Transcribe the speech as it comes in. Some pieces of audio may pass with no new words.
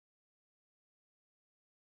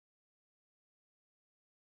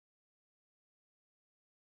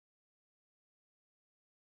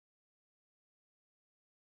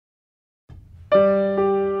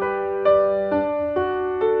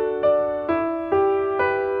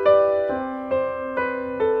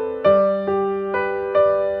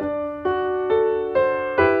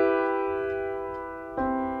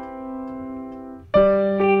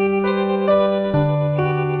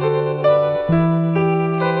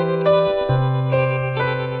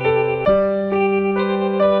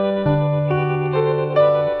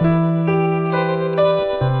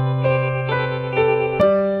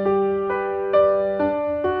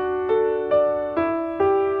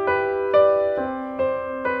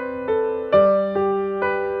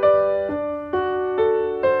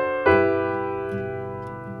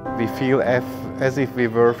feel as if we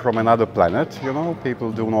were from another planet, you know.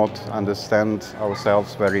 People do not understand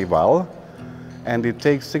ourselves very well. And it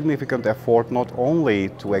takes significant effort not only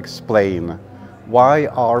to explain why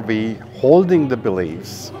are we holding the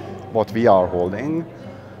beliefs, what we are holding,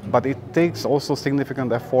 but it takes also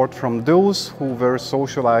significant effort from those who were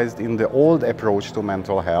socialized in the old approach to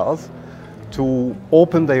mental health to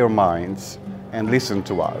open their minds and listen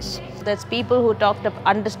to us. There's people who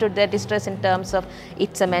understood their distress in terms of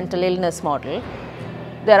it's a mental illness model.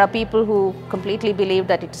 There are people who completely believe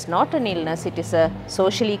that it is not an illness, it is a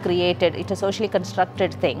socially created, it's a socially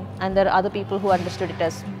constructed thing. And there are other people who understood it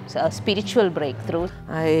as a spiritual breakthrough.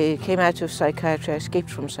 I came out of psychiatry, I escaped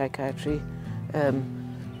from psychiatry.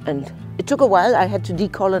 And it took a while. I had to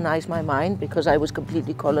decolonize my mind because I was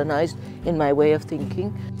completely colonized in my way of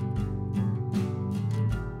thinking.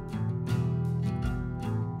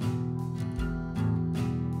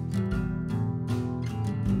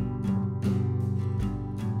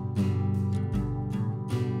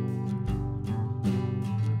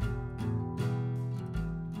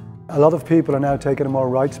 A lot of people are now taking a more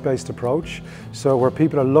rights-based approach, so where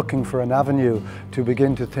people are looking for an avenue to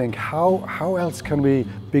begin to think, how else can we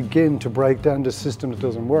begin to break down the system that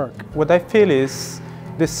doesn't work? What I feel is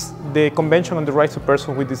the Convention on the Rights of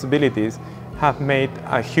Persons with Disabilities have made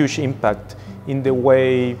a huge impact in the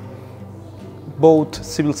way both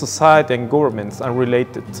civil society and governments are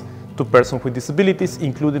related to persons with disabilities,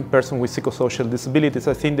 including persons with psychosocial disabilities.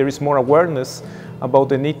 I think there is more awareness about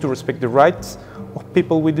the need to respect the rights of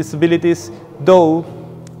people with disabilities, though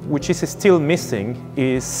which is still missing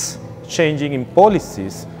is changing in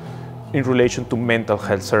policies in relation to mental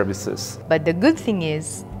health services. But the good thing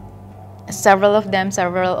is, several of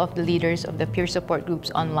the leaders of the peer support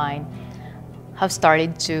groups online have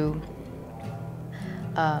started to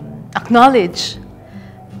acknowledge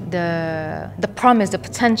the promise, the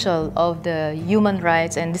potential of the human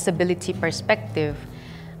rights and disability perspective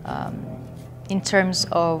in terms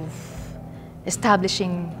of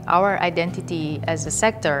establishing our identity as a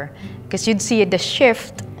sector, because you'd see the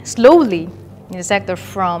shift slowly in the sector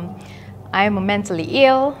from I'm mentally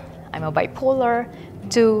ill, I'm a bipolar,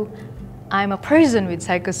 to I'm a person with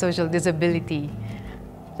psychosocial disability.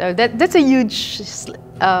 So that's a huge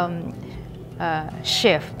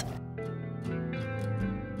shift.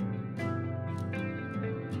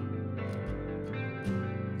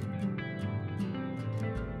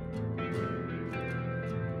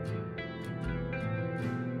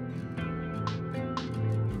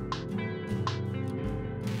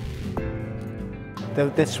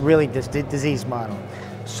 This really disease model.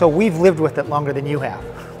 So we've lived with it longer than you have.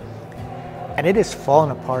 And it has fallen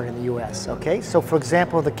apart in the US, okay? So for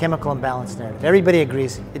example, the chemical imbalance narrative. Everybody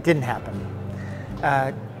agrees it didn't happen.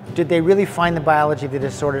 Did they really find the biology of the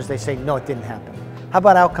disorders? They say, no, it didn't happen. How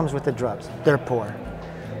about outcomes with the drugs? They're poor.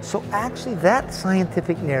 So actually that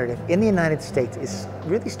scientific narrative in the United States is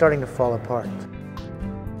really starting to fall apart.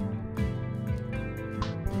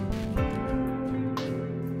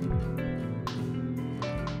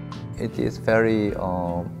 It is very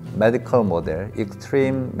medical model,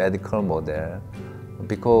 extreme medical model,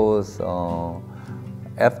 because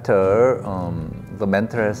after the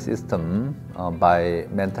mental health system by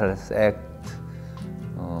Mental Health Act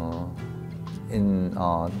in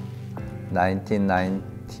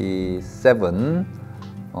 1997,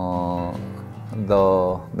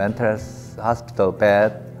 the mental health hospital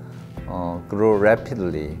bed grew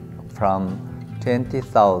rapidly from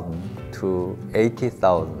 20,000 to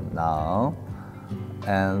 80,000 now,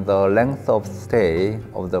 and the length of stay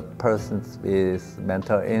of the persons with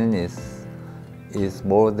mental illness is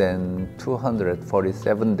more than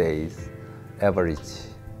 247 days average.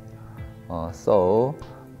 So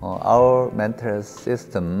our mental health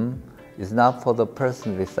system is not for the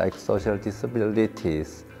person with psychosocial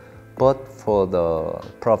disabilities, but for the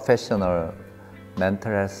professional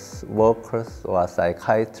mental health workers or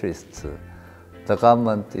psychiatrists. The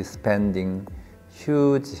government is spending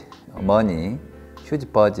huge money,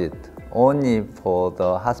 huge budget only for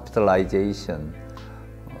the hospitalization.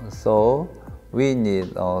 So we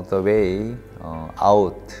need the way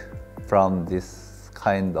out from this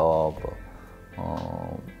kind of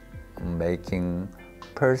making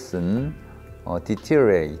person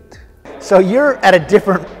deteriorate. So you're at a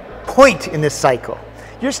different point in this cycle.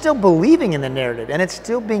 You're still believing in the narrative, and it's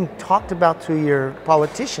still being talked about to your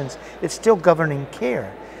politicians. It's still governing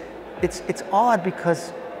care. It's odd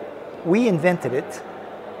because we invented it,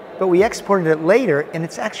 but we exported it later, and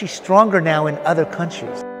it's actually stronger now in other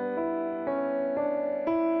countries.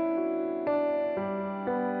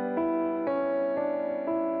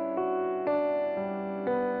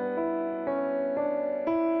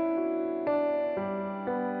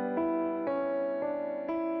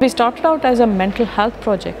 We started out as a mental health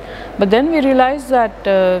project, but then we realized that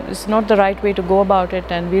it's not the right way to go about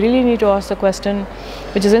it, and we really need to ask the question,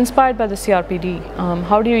 which is inspired by the CRPD,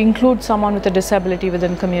 how do you include someone with a disability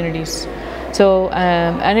within communities? So,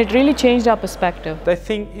 and it really changed our perspective. I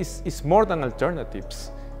think it's more than alternatives.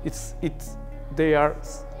 They are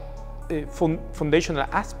foundational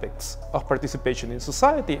aspects of participation in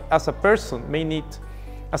society. As a person may need,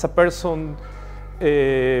 as a person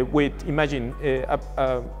with, imagine,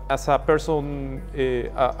 as a person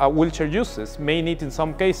a wheelchair uses, may need in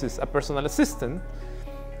some cases a personal assistant.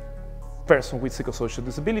 Person with psychosocial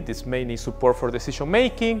disabilities may need support for decision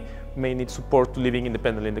making, may need support to living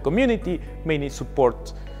independently in the community, may need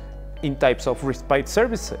support in types of respite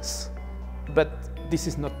services. But this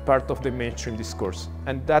is not part of the mainstream discourse,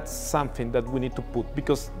 and that's something that we need to put,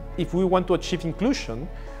 because if we want to achieve inclusion,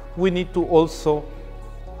 we need to also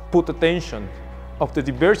put attention of the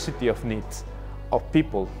diversity of needs of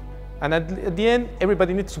people. And at the end,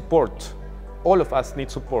 everybody needs support. All of us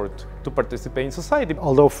need support to participate in society.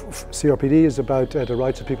 Although CRPD is about the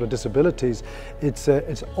rights of people with disabilities, it's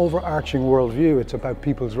overarching worldview. It's about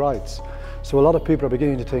people's rights. So a lot of people are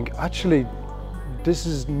beginning to think, actually, this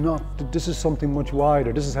is something much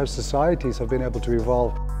wider. This is how societies have been able to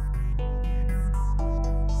evolve.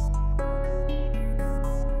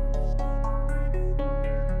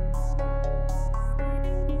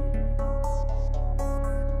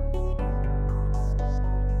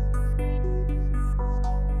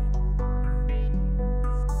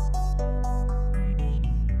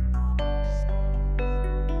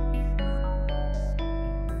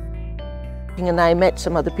 And I met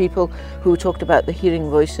some other people who talked about the hearing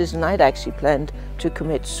voices, and I'd actually planned to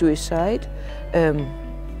commit suicide.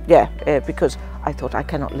 Because I thought I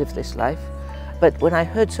cannot live this life. But when I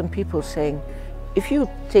heard some people saying, if you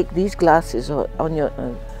take these glasses on your,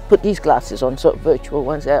 put these glasses on, sort of virtual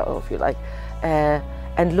ones, or if you like,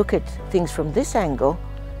 and look at things from this angle,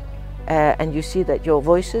 and you see that your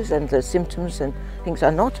voices and the symptoms and things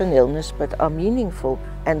are not an illness, but are meaningful,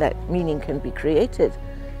 and that meaning can be created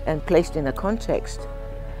and placed in a context,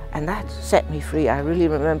 and that set me free. I really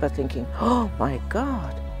remember thinking, oh my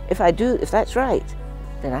God, if that's right,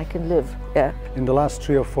 then I can live. Yeah. In the last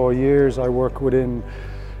 3 or 4 years, I work within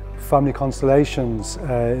family constellations.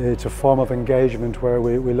 It's a form of engagement where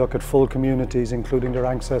we look at full communities, including their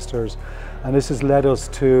ancestors, and this has led us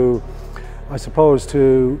to, I suppose,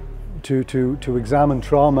 to examine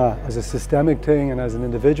trauma as a systemic thing and as an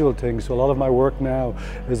individual thing. So a lot of my work now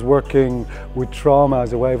is working with trauma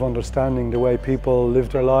as a way of understanding the way people live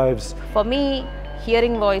their lives. For me,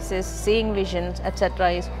 hearing voices, seeing visions, etc.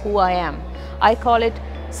 is who I am. I call it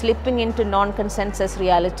slipping into non-consensus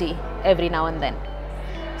reality every now and then.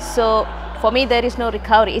 So for me, there is no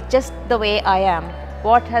recovery. It's just the way I am.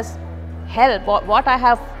 What has helped, what I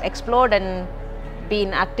have explored and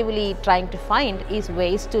been actively trying to find is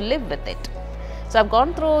ways to live with it. So I've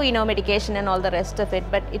gone through, medication and all the rest of it,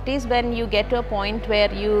 but it is when you get to a point where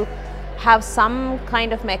you have some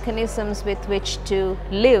kind of mechanisms with which to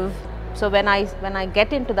live. So when I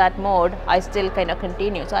get into that mode, I still kind of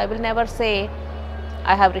continue. So I will never say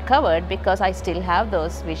I have recovered, because I still have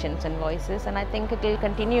those visions and voices, and I think it will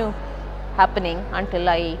continue happening until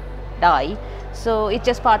I die. So it's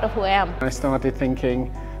just part of who I am. I started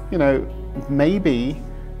thinking, maybe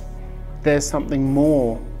there's something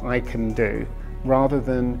more I can do rather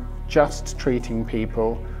than just treating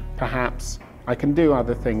people. Perhaps I can do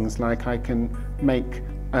other things, like I can make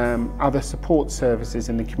other support services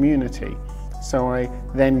in the community. So I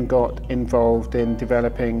then got involved in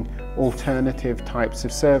developing alternative types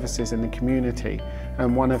of services in the community,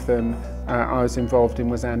 and one of them I was involved in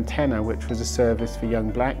was Antenna, which was a service for young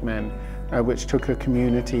black men, which took a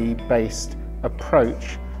community-based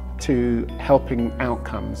approach to helping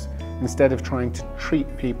outcomes. Instead of trying to treat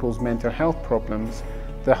people's mental health problems,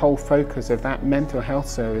 the whole focus of that mental health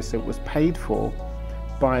service that was paid for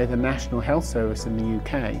by the National Health Service in the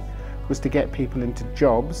UK was to get people into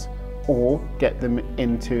jobs or get them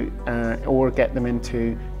into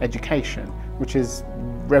education, which is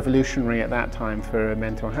revolutionary at that time for a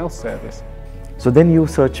mental health service. So then you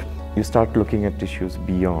start looking at issues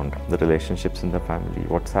beyond the relationships in the family,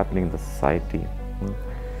 what's happening in the society.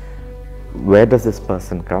 Where does this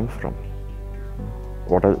person come from?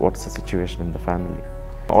 What's the situation in the family?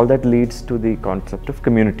 All that leads to the concept of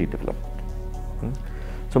community development.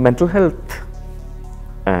 So mental health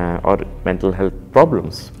or mental health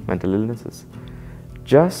problems, mental illnesses,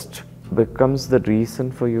 just becomes the reason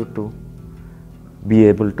for you to be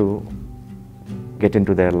able to get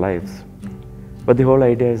into their lives. But the whole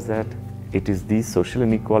idea is that it is these social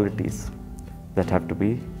inequalities that have to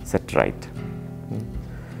be set right.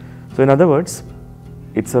 So in other words,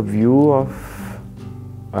 it's a view of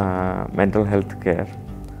mental health care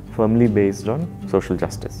firmly based on social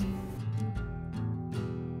justice.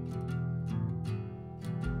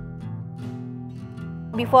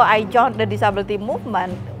 Before I joined the disability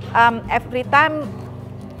movement, every time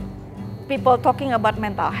people talking about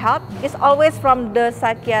mental health, it's always from the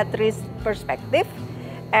psychiatrist perspective.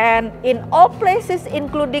 And in all places,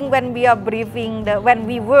 including when we were briefing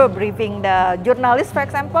the journalists, for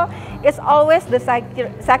example, it's always the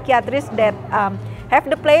psychiatrists that have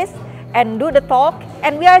the place and do the talk,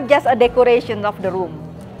 and we are just a decoration of the room.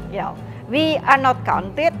 You know, we are not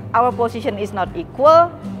counted. Our position is not equal,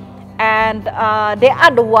 and they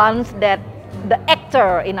are the ones that the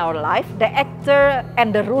actor in our life, the actor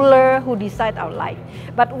and the ruler who decide our life.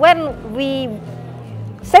 But when we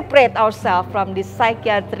separate ourselves from this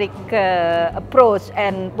psychiatric approach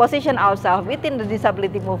and position ourselves within the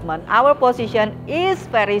disability movement, our position is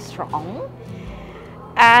very strong.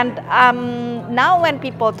 And now when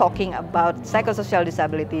people talking about psychosocial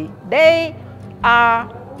disability, they are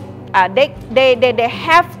they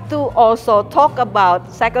have to also talk about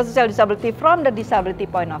psychosocial disability from the disability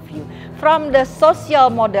point of view, from the social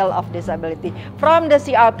model of disability, from the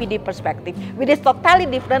CRPD perspective, which is totally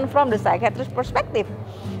different from the psychiatrist perspective.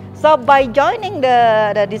 So by joining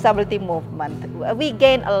the disability movement, we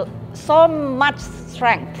gain so much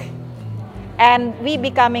strength, and we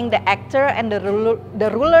becoming the actor and the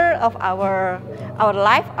ruler of our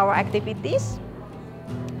life, our activities.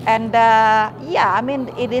 And yeah, I mean,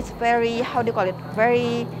 it is very, how do you call it,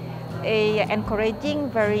 very encouraging,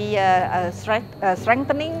 very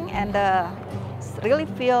strengthening, and really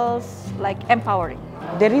feels like empowering.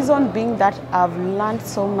 The reason being that I've learned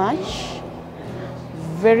so much,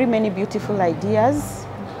 very many beautiful ideas,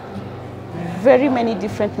 very many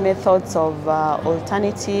different methods of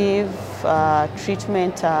alternative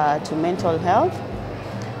treatment to mental health.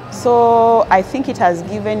 So I think it has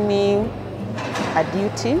given me a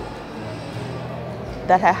duty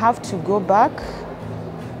that I have to go back,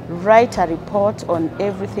 write a report on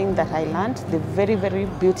everything that I learned, the very, very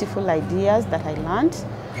beautiful ideas that I learned,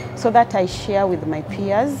 so that I share with my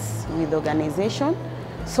peers, with organizations,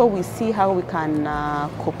 so we see how we can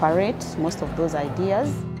cooperate most of those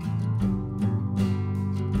ideas.